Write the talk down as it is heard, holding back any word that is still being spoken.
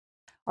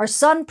Our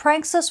sun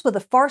pranks us with a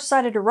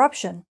farsided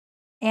eruption,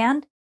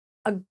 and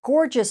a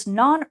gorgeous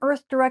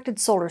non-Earth directed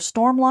solar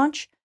storm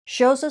launch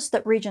shows us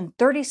that region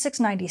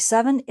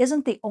 3697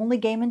 isn't the only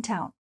game in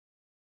town.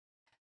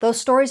 Those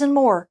stories and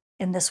more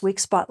in this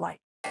week's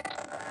Spotlight.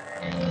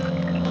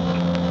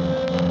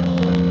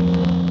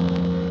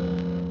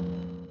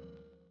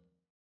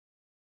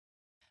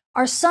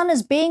 Our sun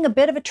is being a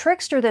bit of a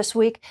trickster this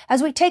week.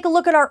 As we take a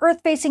look at our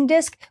Earth-facing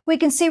disk, we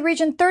can see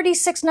region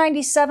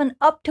 3697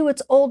 up to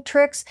its old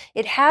tricks.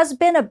 It has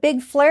been a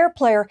big flare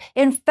player.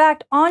 In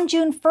fact, on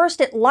June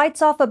 1st, it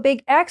lights off a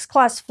big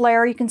X-class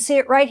flare. You can see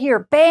it right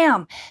here.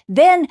 Bam!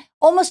 Then,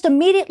 almost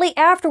immediately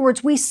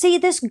afterwards, we see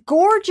this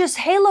gorgeous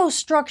halo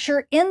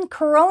structure in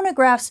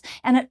coronagraphs,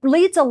 and it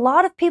leads a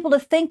lot of people to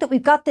think that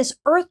we've got this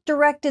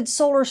Earth-directed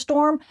solar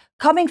storm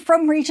coming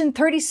from region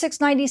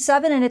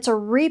 3697, and it's a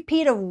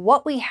repeat of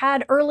what we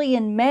had early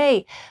in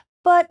May.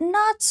 But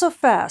not so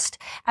fast.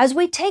 As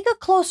we take a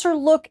closer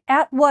look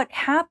at what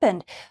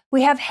happened,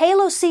 we have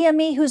Halo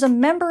CME, who's a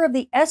member of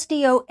the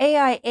SDO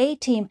AIA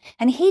team,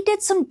 and he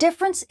did some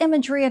difference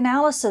imagery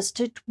analysis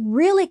to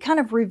really kind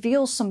of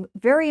reveal some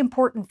very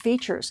important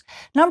features.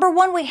 Number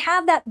one, we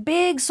have that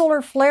big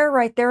solar flare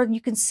right there, and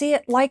you can see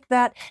it like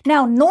that.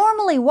 Now,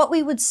 normally what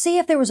we would see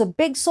if there was a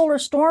big solar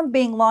storm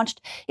being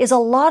launched is a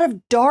lot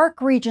of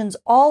dark regions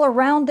all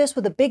around this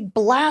with a big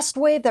blast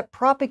wave that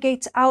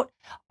propagates out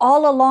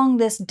all along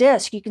this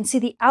disk. You can see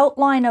the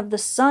outline of the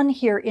sun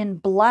here in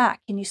black.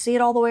 Can you see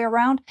it all the way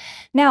around?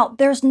 Now,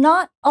 there's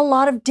not a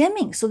lot of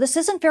dimming, so this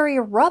isn't very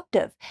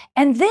eruptive.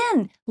 And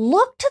then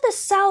look to the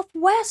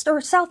southwest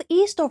or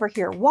southeast over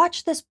here.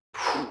 Watch this.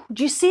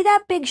 Do you see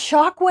that big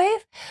shock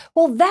wave?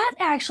 Well, that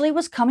actually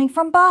was coming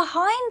from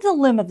behind the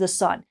limb of the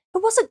sun.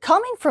 It wasn't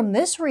coming from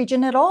this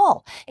region at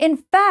all. In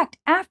fact,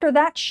 after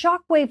that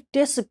shock wave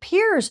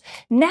disappears,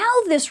 now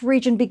this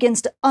region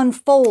begins to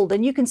unfold,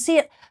 and you can see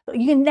it.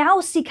 You can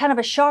now see kind of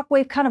a shock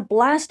wave kind of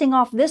blasting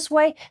off this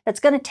way that's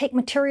going to take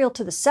material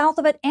to the south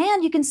of it,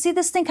 and you can see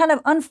this thing kind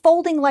of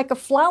unfolding like a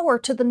flower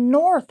to the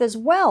north as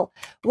well.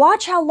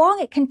 Watch how long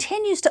it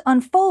continues to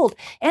unfold,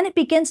 and it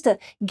begins to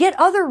get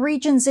other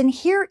regions in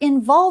here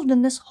involved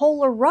in this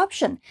whole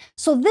eruption.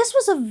 So this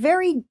was a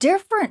very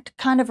different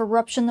kind of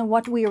eruption than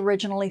what we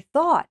originally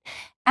thought.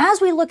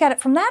 As we look at it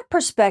from that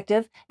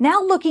perspective,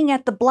 now looking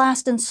at the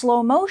blast in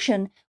slow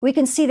motion, we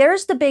can see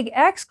there's the big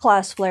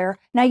X-class flare.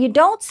 Now you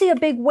don't see a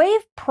big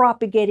wave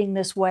propagating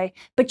this way,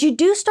 but you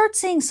do start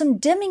seeing some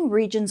dimming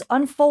regions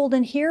unfold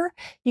in here.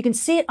 You can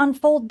see it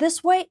unfold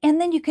this way, and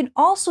then you can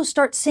also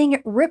start seeing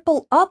it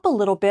ripple up a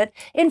little bit.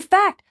 In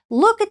fact,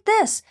 look at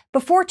this.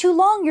 Before too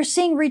long, you're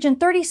seeing region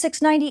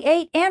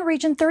 3698 and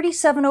region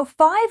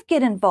 3705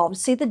 get involved.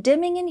 See the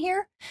dimming in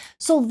here?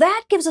 So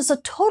that gives us a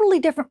totally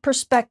different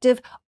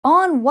perspective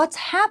on what's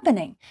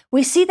happening.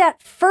 We see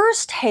that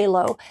first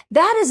halo,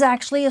 that is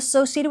actually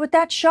associated with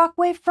that shock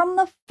wave from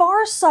the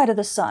far side of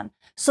the sun.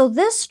 So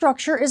this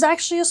structure is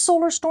actually a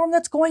solar storm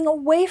that's going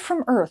away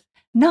from Earth,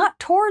 not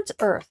towards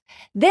Earth.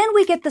 Then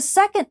we get the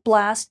second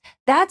blast.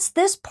 That's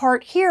this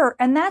part here,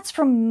 and that's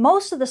from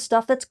most of the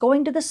stuff that's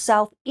going to the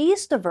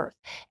southeast of Earth.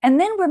 And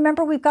then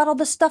remember, we've got all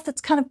the stuff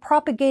that's kind of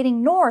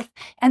propagating north,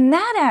 and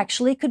that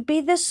actually could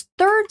be this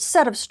third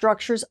set of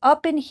structures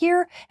up in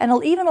here and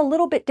even a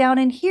little bit down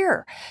in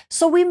here.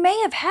 So we may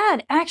have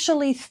had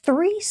actually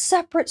 3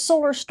 separate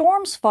solar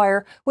storms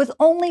fire with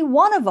only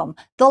one of them.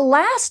 The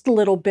last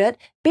little bit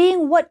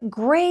being what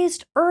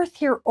grazed Earth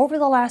here over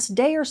the last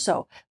day or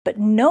so, but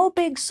no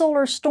big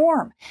solar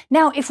storm.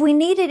 Now, if we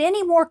needed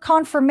any more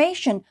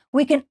confirmation,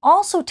 we can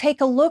also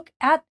take a look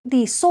at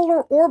the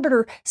Solar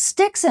Orbiter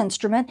STIX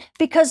instrument,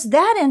 because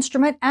that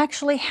instrument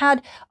actually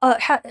has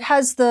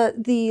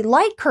the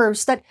light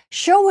curves that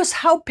show us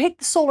how big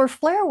the solar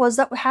flare was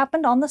that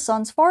happened on the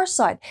sun's far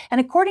side.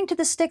 And according to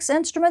the STIX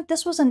instrument,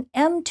 this was an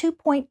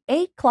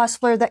M2.8 class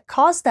flare that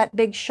caused that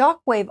big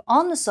shock wave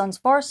on the sun's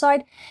far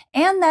side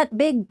and that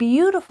big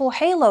beautiful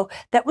halo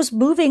that was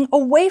moving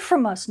away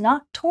from us,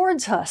 not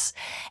towards us.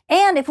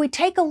 And if we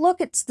take a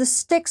look at the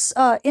STIX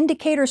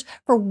indicators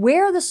for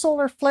where the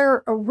solar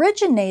flare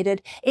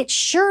originated, it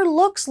sure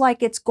looks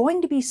like it's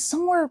going to be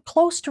somewhere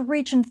close to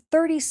region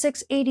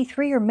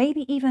 3683 or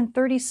maybe even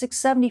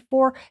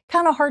 3674.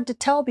 Kind of hard to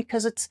tell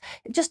because it's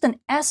just an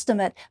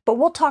estimate, but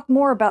we'll talk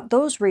more about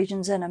those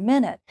regions in a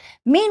minute.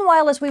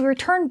 Meanwhile, as we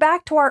return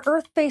back to our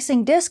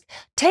Earth-facing disk,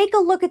 take a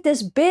look at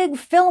this big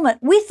filament.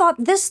 We thought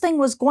this thing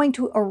was going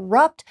to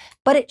erupt,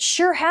 but it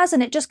sure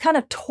hasn't. It just kind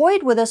of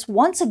toyed with us.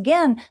 Once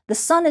again, the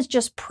sun is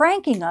just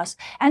pranking us.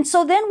 And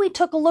so then we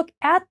took a look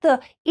at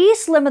the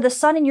east limb of the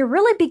sun, and you're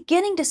really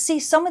beginning to see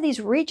some of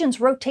these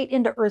regions rotate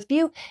into Earth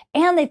view,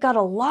 and they've got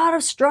a lot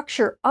of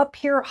structure up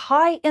here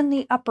high in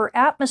the upper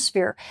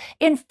atmosphere.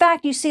 In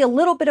fact, you see a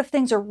little bit of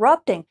things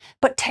erupting,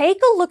 but take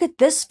a look at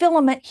this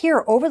filament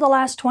here over the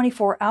last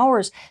 24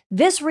 hours.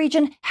 This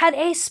region had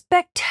a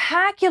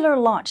spectacular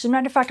launch. As a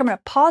matter of fact, I'm going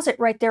to pause it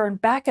right there and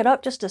back it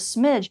up just a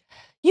smidge.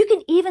 You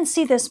can even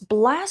see this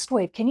blast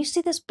wave. Can you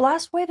see this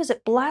blast wave as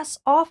it blasts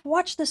off?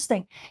 Watch this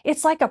thing.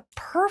 It's like a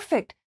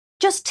perfect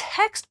just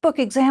textbook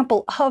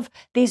example of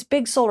these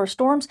big solar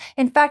storms.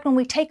 In fact, when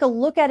we take a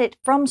look at it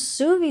from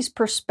Suvi's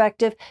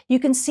perspective, you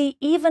can see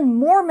even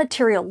more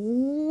material.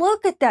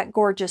 Look at that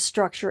gorgeous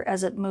structure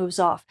as it moves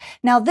off.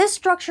 Now, this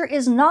structure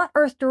is not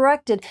Earth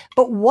directed,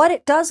 but what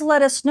it does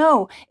let us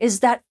know is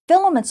that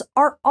filaments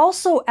are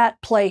also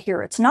at play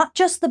here. It's not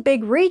just the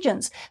big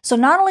regions. So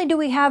not only do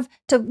we have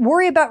to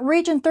worry about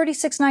region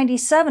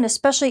 3697,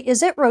 especially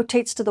as it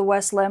rotates to the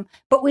west limb,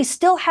 but we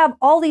still have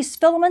all these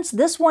filaments.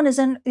 This one is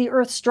in the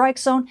Earth strike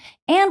zone,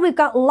 and we've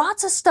got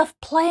lots of stuff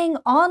playing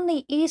on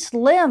the east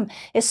limb,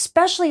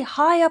 especially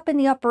high up in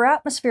the upper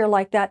atmosphere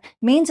like that,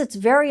 means it's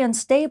very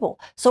unstable.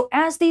 So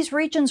as these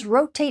regions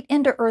rotate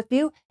into Earth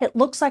view, it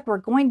looks like we're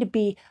going to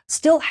be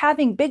still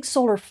having big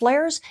solar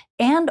flares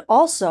and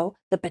also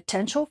the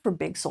potential for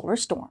big solar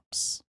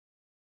storms.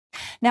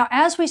 Now,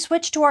 as we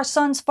switch to our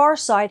sun's far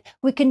side,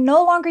 we can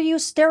no longer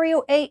use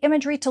stereo A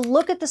imagery to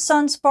look at the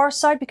sun's far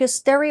side because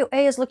stereo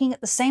A is looking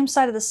at the same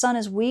side of the sun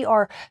as we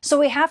are. So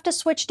we have to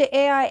switch to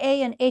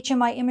AIA and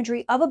HMI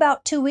imagery of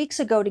about 2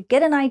 weeks ago to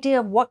get an idea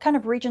of what kind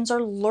of regions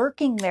are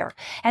lurking there.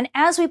 And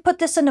as we put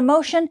this into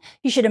motion,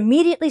 you should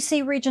immediately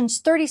see regions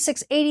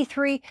 36,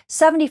 83,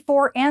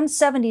 74, and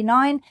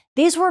 79.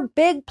 These were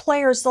big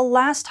players the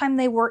last time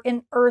they were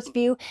in Earth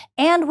view,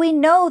 and we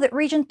know that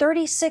region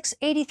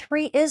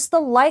 3683 is the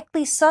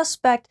likely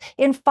suspect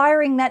in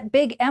firing that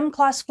big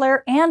M-class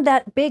flare and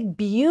that big,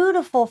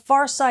 beautiful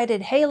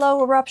farsided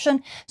halo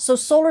eruption, so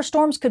solar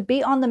storms could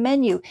be on the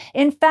menu.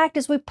 In fact,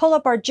 as we pull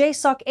up our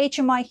JSOC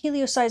HMI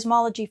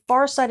helioseismology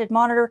farsided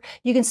monitor,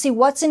 you can see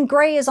what's in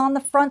gray is on the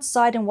front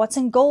side and what's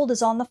in gold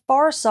is on the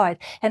far side.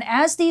 And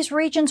as these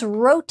regions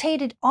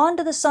rotated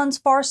onto the sun's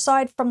far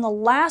side from the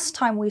last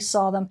time we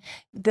saw them,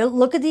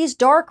 look at these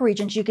dark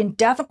regions. You can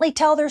definitely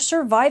tell they're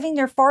surviving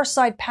their far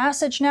side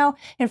passage now.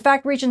 In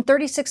fact, region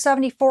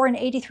 3674 and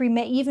 83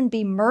 may even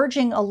be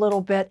merging a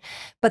little bit,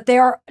 but they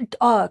are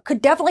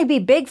could definitely be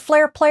big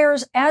flare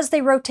players as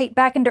they rotate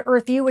back into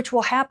Earth view, which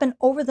will happen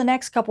over the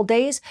next couple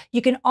days.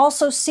 You can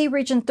also see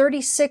region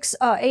 36,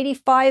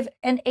 85,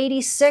 and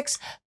 86.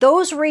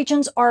 Those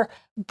regions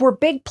were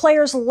big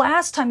players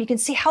last time. You can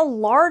see how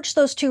large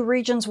those two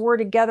regions were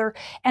together,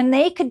 and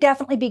they could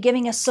definitely be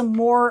giving us some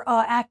more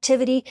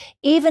activity,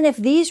 even if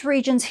these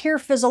regions here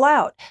fizzle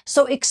out.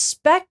 So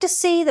expect to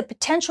see the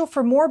potential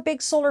for more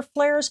big solar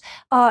flares.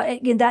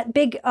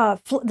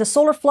 The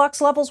solar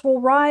flux levels will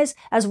rise,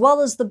 as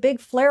well as the big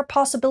flare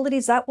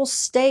possibilities that will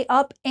stay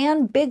up,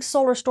 and big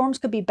solar storms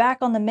could be back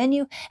on the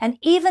menu. And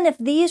even if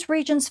these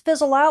regions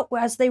fizzle out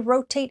as they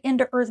rotate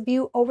into Earth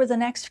view over the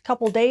next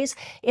couple days,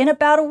 in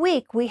about a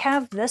week, we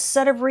have this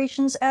set of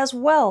regions as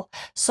well.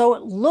 So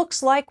it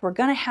looks like we're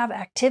going to have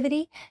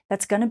activity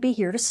that's going to be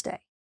here to stay.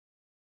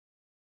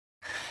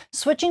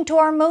 Switching to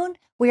our moon,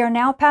 we are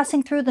now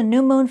passing through the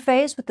new moon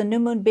phase, with the new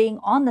moon being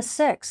on the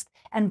 6th.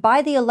 And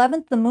by the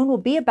 11th, the moon will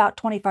be about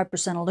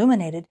 25%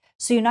 illuminated.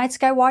 So you night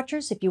sky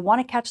watchers, if you want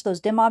to catch those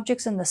dim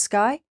objects in the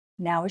sky,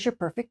 now is your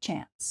perfect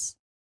chance.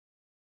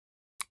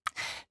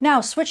 Now,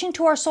 switching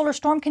to our solar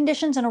storm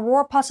conditions and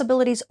aurora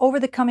possibilities over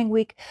the coming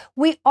week,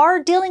 we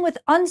are dealing with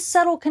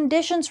unsettled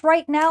conditions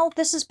right now.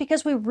 This is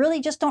because we really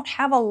just don't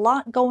have a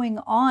lot going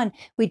on.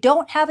 We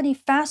don't have any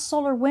fast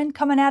solar wind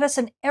coming at us,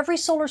 and every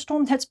solar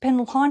storm that's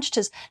been launched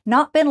has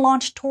not been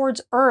launched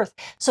towards Earth.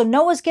 So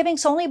NOAA's giving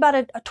us only about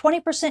a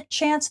 20%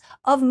 chance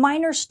of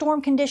minor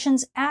storm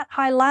conditions at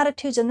high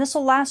latitudes, and this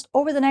will last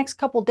over the next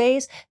couple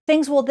days.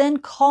 Things will then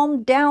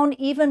calm down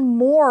even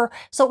more,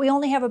 so we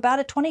only have about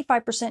a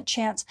 25%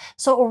 chance.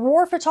 So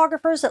aurora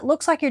photographers, it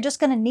looks like you're just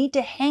going to need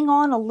to hang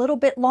on a little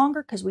bit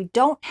longer because we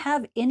don't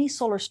have any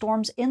solar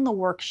storms in the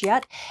works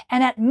yet.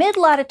 And at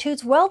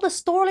mid-latitudes, well, the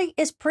story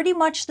is pretty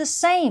much the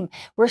same.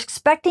 We're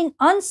expecting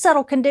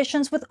unsettled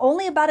conditions with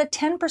only about a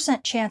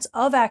 10% chance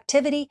of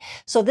activity.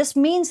 So this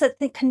means that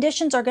the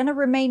conditions are going to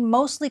remain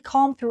mostly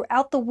calm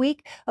throughout the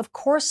week. Of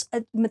course,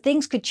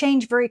 things could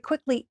change very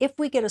quickly if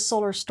we get a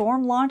solar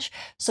storm launch.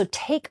 So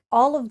take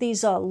all of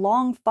these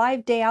long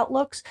 5-day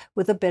outlooks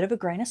with a bit of a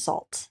grain of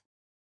salt.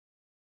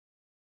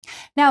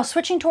 Now,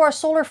 switching to our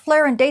solar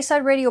flare and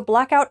Dayside radio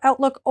blackout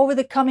outlook over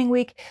the coming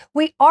week,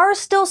 we are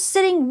still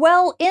sitting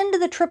well into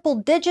the triple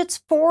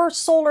digits for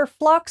solar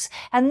flux,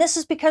 and this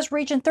is because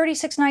region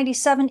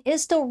 3697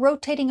 is still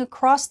rotating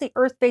across the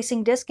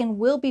Earth-facing disk and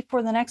will be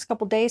for the next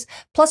couple days.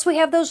 Plus, we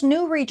have those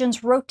new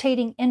regions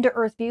rotating into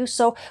Earth view,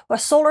 so a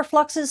solar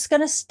flux is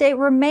going to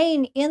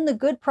remain in the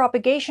good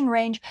propagation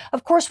range.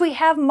 Of course, we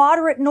have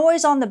moderate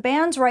noise on the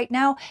bands right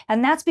now,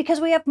 and that's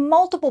because we have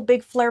multiple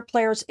big flare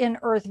players in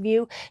Earth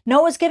view.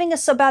 NOAA's giving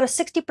us about a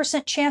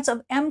 60% chance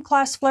of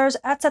M-class flares.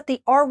 That's at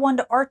the R1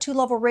 to R2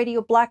 level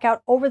radio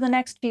blackout over the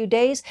next few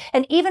days,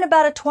 and even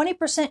about a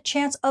 20%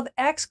 chance of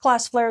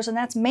X-class flares, and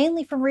that's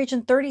mainly from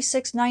region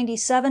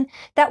 3697.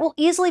 That will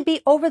easily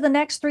be over the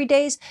next 3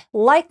 days.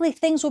 Likely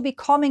things will be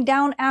calming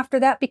down after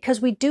that because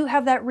we do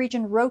have that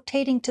region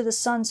rotating to the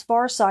sun's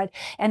far side,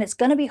 and it's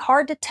going to be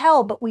hard to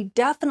tell, but we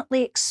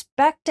definitely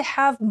expect to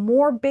have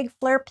more big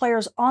flare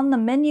players on the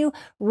menu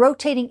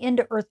rotating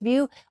into Earth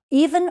view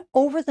even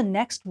over the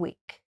next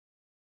week.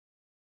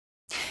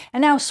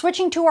 And now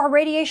switching to our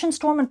radiation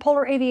storm and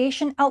polar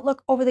aviation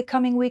outlook over the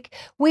coming week,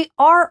 we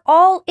are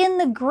all in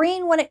the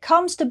green when it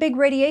comes to big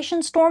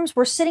radiation storms.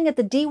 We're sitting at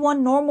the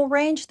D1 normal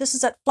range. This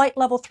is at flight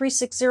level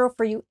 360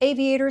 for you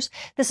aviators.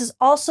 This is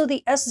also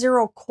the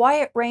S0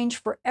 quiet range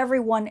for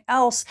everyone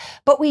else.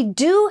 But we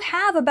do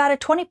have about a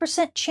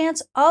 20%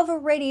 chance of a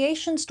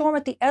radiation storm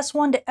at the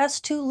S1 to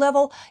S2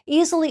 level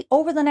easily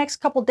over the next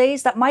couple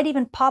days. That might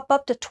even pop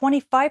up to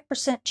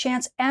 25%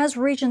 chance as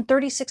region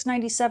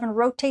 3697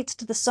 rotates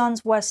to the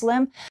sun's west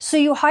limb. So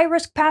you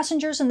high-risk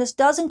passengers, and this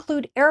does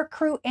include air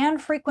crew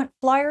and frequent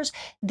flyers,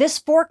 this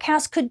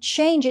forecast could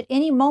change at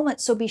any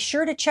moment, so be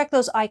sure to check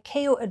those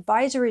ICAO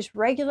advisories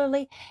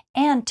regularly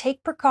and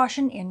take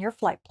precaution in your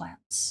flight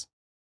plans.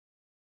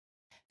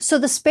 So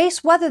the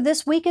space weather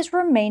this week is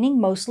remaining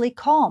mostly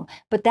calm,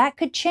 but that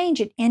could change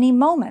at any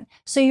moment.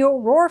 So you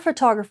Aurora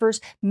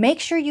photographers, make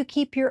sure you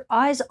keep your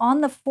eyes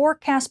on the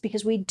forecast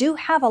because we do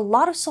have a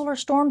lot of solar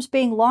storms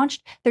being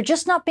launched. They're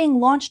just not being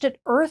launched at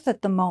Earth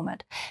at the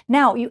moment.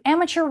 Now, you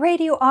amateur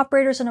radio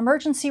operators and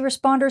emergency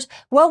responders,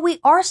 well, we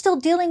are still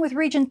dealing with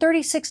region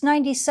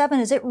 3697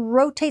 as it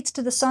rotates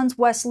to the sun's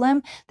west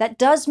limb. That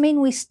does mean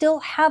we still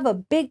have a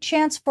big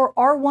chance for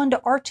R1 to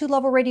R2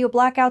 level radio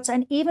blackouts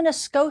and even a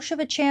skosh of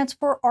a chance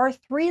for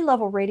R3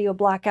 level radio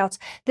blackouts.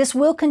 This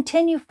will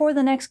continue for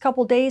the next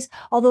couple days,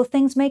 although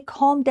things may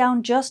calm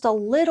down just a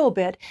little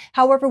bit.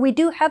 However, we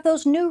do have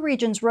those new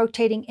regions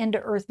rotating into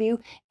Earth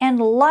view, and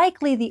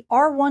likely the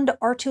R1 to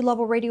R2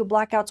 level radio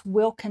blackouts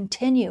will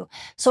continue.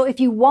 So if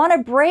you want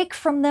a break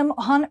from them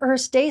on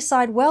Earth's day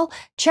side, well,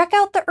 check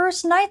out the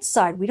Earth's night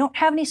side. We don't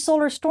have any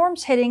solar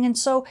storms hitting, and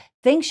so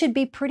things should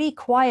be pretty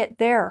quiet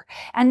there.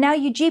 And now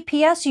you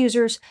GPS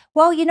users,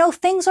 well, you know,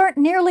 things aren't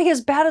nearly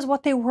as bad as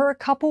what they were a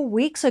couple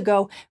weeks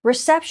ago.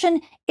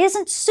 Reception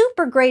isn't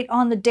super great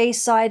on the day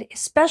side,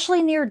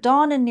 especially near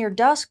dawn and near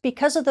dusk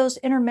because of those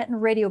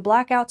intermittent radio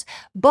blackouts.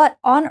 But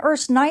on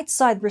Earth's night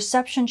side,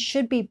 reception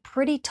should be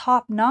pretty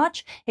top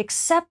notch,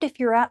 except if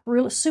you're at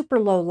super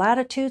low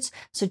latitudes.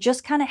 So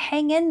just kind of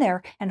hang in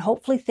there and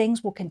hopefully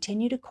things will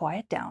continue to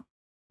quiet down.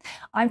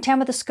 I'm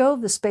Tamitha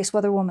Skov, the Space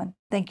Weather Woman.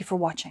 Thank you for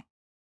watching.